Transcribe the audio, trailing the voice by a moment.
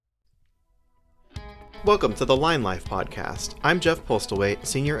Welcome to the Line Life podcast. I'm Jeff Postlethwaite,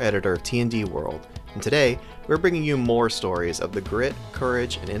 Senior Editor of T&D World, and today we're bringing you more stories of the grit,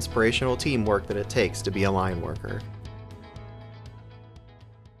 courage, and inspirational teamwork that it takes to be a line worker.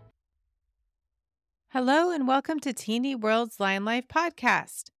 Hello and welcome to T&D World's Line Life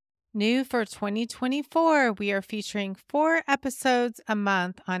podcast. New for 2024, we are featuring 4 episodes a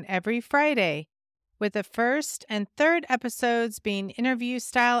month on every Friday, with the first and third episodes being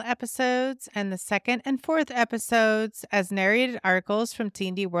interview-style episodes and the second and fourth episodes as narrated articles from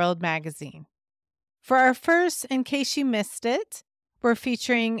T&D World magazine. For our first, in case you missed it, we're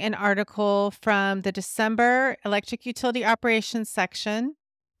featuring an article from the December Electric Utility Operations section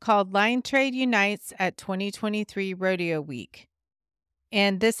called Line Trade Unites at 2023 Rodeo Week.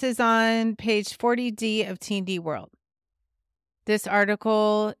 And this is on page 40D of T&D World. This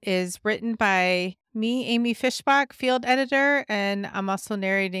article is written by me, Amy Fishbach, field editor, and I'm also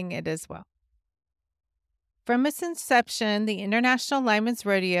narrating it as well. From its inception, the International Linemen's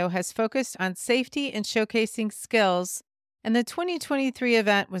Rodeo has focused on safety and showcasing skills, and the 2023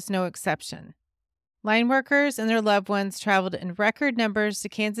 event was no exception. Line workers and their loved ones traveled in record numbers to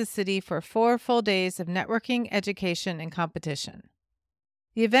Kansas City for 4 full days of networking, education, and competition.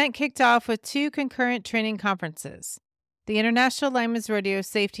 The event kicked off with 2 concurrent training conferences, the International Linemen's Rodeo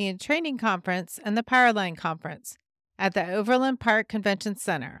Safety and Training Conference and the Powerline Conference at the Overland Park Convention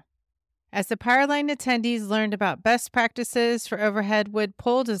Center. As the Powerline attendees learned about best practices for overhead wood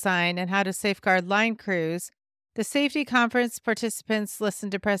pole design and how to safeguard line crews, the safety conference participants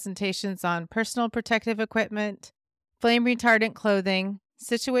listened to presentations on personal protective equipment, flame retardant clothing,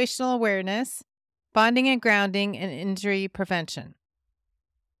 situational awareness, bonding and grounding, and injury prevention.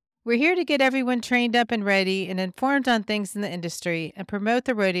 We're here to get everyone trained up and ready and informed on things in the industry and promote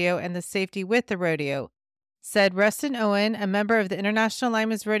the rodeo and the safety with the rodeo, said Rustin Owen, a member of the International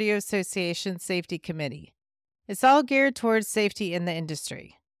Linemen's Rodeo Association Safety Committee. It's all geared towards safety in the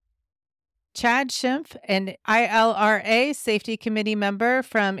industry. Chad Schimpf, an ILRA Safety Committee member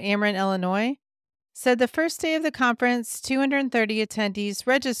from Ameren, Illinois, said the first day of the conference, 230 attendees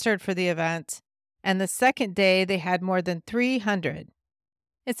registered for the event, and the second day they had more than 300.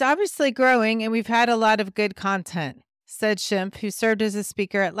 It's obviously growing, and we've had a lot of good content, said Schimpf, who served as a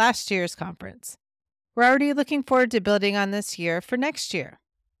speaker at last year's conference. We're already looking forward to building on this year for next year.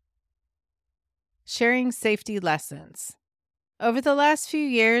 Sharing safety lessons. Over the last few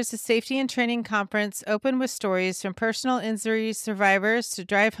years, the Safety and Training Conference opened with stories from personal injury survivors to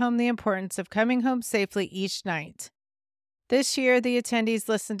drive home the importance of coming home safely each night. This year, the attendees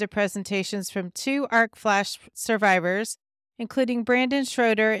listened to presentations from 2 arc flash survivors, including Brandon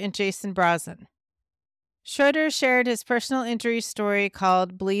Schroeder and Jason Brazen. Schroeder shared his personal injury story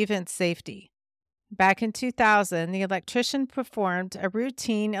called Believe in Safety. Back in 2000, the electrician performed a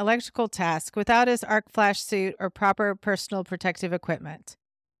routine electrical task without his arc flash suit or proper personal protective equipment.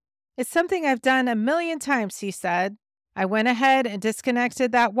 It's something I've done a million times, he said. I went ahead and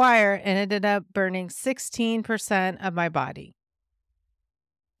disconnected that wire and ended up burning 16% of my body.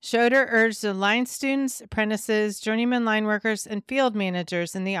 Schroeder urged the line students, apprentices, journeyman line workers, and field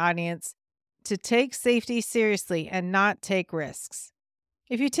managers in the audience to take safety seriously and not take risks.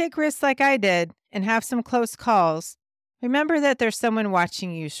 If you take risks like I did and have some close calls, remember that there's someone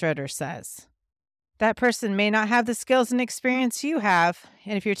watching you, Schroeder says. That person may not have the skills and experience you have,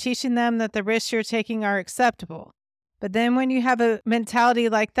 and if you're teaching them that the risks you're taking are acceptable. But then when you have a mentality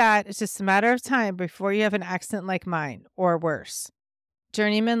like that, it's just a matter of time before you have an accident like mine, or worse.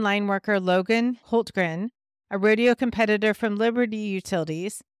 Journeyman line worker Logan Holtgren, a rodeo competitor from Liberty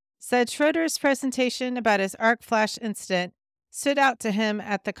Utilities, said Schroeder's presentation about his arc flash incident stood out to him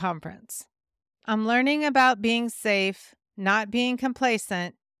at the conference. I'm learning about being safe, not being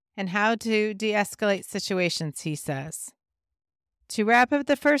complacent, and how to de-escalate situations, he says. To wrap up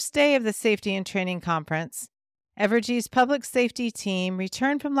the first day of the Safety and Training Conference, Evergy's public safety team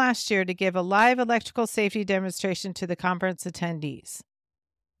returned from last year to give a live electrical safety demonstration to the conference attendees.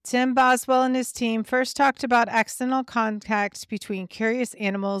 Tim Boswell and his team first talked about accidental contact between curious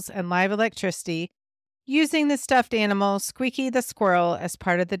animals and live electricity, using the stuffed animal Squeaky the squirrel as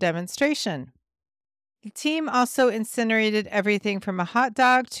part of the demonstration. The team also incinerated everything from a hot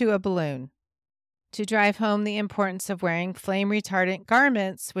dog to a balloon. To drive home the importance of wearing flame-retardant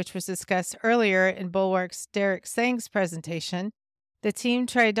garments, which was discussed earlier in Bulwark's Derek Sang's presentation, the team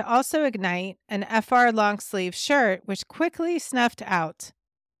tried to also ignite an FR long-sleeve shirt, which quickly snuffed out.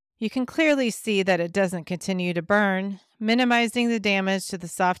 You can clearly see that it doesn't continue to burn, minimizing the damage to the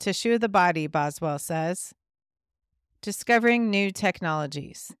soft tissue of the body, Boswell says. Discovering new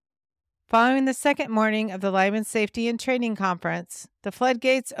technologies. Following the second morning of the Lineman Safety and Training Conference, the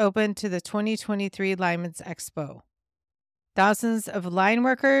floodgates opened to the 2023 Lineman's Expo. Thousands of line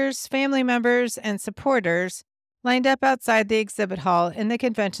workers, family members, and supporters lined up outside the exhibit hall in the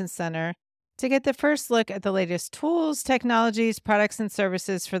convention center to get the first look at the latest tools, technologies, products, and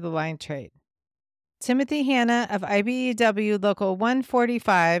services for the line trade. Timothy Hanna of IBEW Local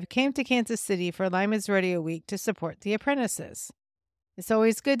 145 came to Kansas City for Lineman's Rodeo Week to support the apprentices. "It's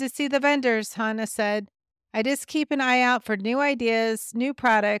always good to see the vendors," Hanna said. "I just keep an eye out for new ideas, new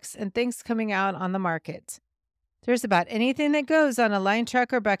products, and things coming out on the market. There's about anything that goes on a line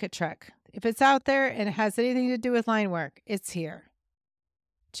truck or bucket truck. If it's out there and it has anything to do with line work, it's here."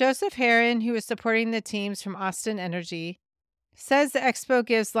 Joseph Herron, who is supporting the teams from Austin Energy, says the expo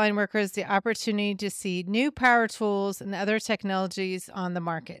gives line workers the opportunity to see new power tools and other technologies on the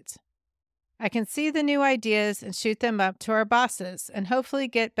market. "I can see the new ideas and shoot them up to our bosses and hopefully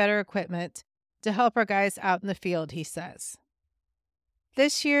get better equipment to help our guys out in the field," he says.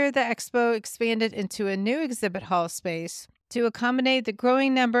 This year, the expo expanded into a new exhibit hall space to accommodate the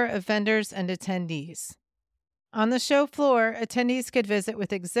growing number of vendors and attendees. On the show floor, attendees could visit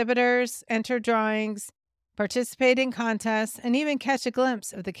with exhibitors, enter drawings, participate in contests, and even catch a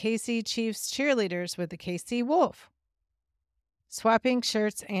glimpse of the KC Chiefs cheerleaders with the KC Wolf. Swapping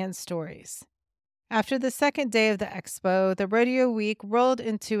shirts and stories. After the second day of the expo, the Rodeo Week rolled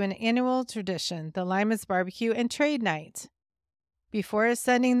into an annual tradition, the Lineman's Barbecue and Trade Night. Before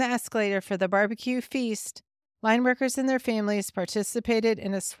ascending the escalator for the barbecue feast, line workers and their families participated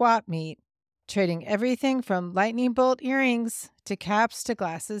in a swap meet, trading everything from lightning bolt earrings to caps to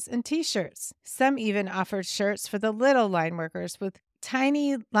glasses and t-shirts. Some even offered shirts for the little line workers with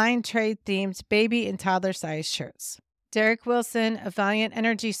tiny line trade-themed baby and toddler-sized shirts. Derek Wilson of Valiant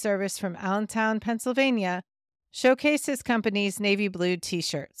Energy Service from Allentown, Pennsylvania, showcased his company's navy blue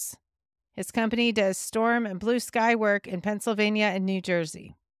t-shirts. His company does storm and blue sky work in Pennsylvania and New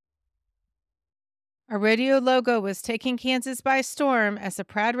Jersey. Our rodeo logo was taking Kansas by storm as a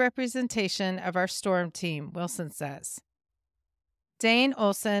proud representation of our storm team, Wilson says. Dane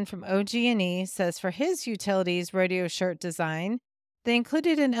Olson from OG&E says for his utilities rodeo shirt design, they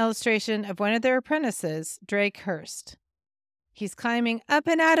included an illustration of one of their apprentices, Drake Hurst. "He's climbing up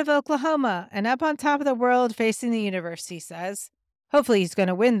and out of Oklahoma and up on top of the world facing the universe," he says. "Hopefully he's going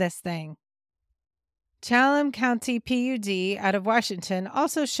to win this thing." Chatham County PUD out of Washington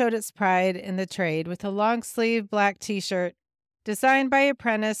also showed its pride in the trade with a long-sleeve black t-shirt designed by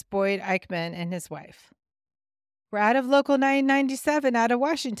apprentice Boyd Eichmann and his wife. "We're out of Local 997 out of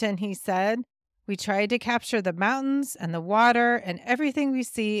Washington," he said. "We tried to capture the mountains and the water and everything we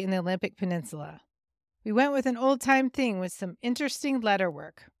see in the Olympic Peninsula. We went with an old-time thing with some interesting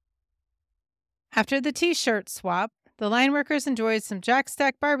letterwork." After the t-shirt swap, the line workers enjoyed some Jack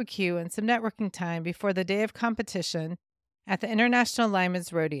Stack barbecue and some networking time before the day of competition at the International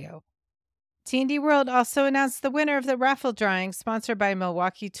Lineman's Rodeo. T&D World also announced the winner of the raffle drawing sponsored by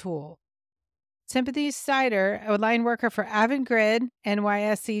Milwaukee Tool. Timothy Sider, a line worker for Avangrid,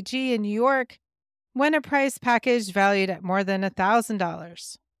 NYSEG in New York, won a prize package valued at more than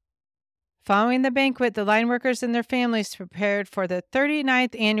 $1,000. Following the banquet, the line workers and their families prepared for the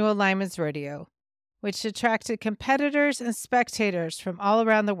 39th annual Lineman's Rodeo, which attracted competitors and spectators from all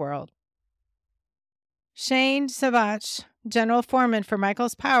around the world. Shane Savach, general foreman for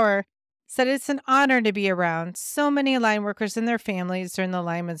Michaels Power, said it's an honor to be around so many line workers and their families during the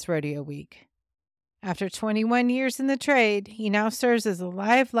Lineman's Rodeo Week. After 21 years in the trade, he now serves as a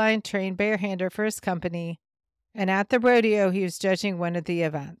live line trained barehander for his company, and at the rodeo, he was judging one of the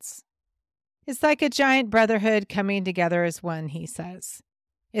events. "It's like a giant brotherhood coming together as one," he says.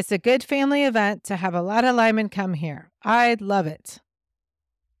 "It's a good family event to have a lot of linemen come here. I love it."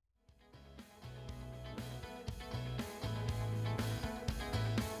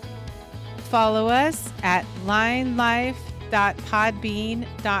 Follow us at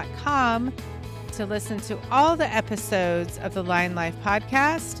linelife.podbean.com to listen to all the episodes of the Line Life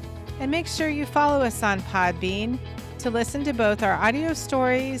podcast, and make sure you follow us on Podbean to listen to both our audio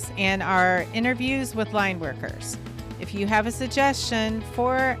stories and our interviews with line workers. If you have a suggestion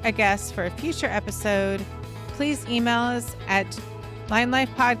for a guest for a future episode, please email us at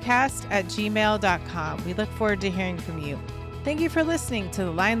linelifepodcast@gmail.com. We look forward to hearing from you. Thank you for listening to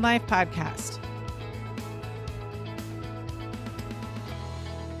the Line Life Podcast.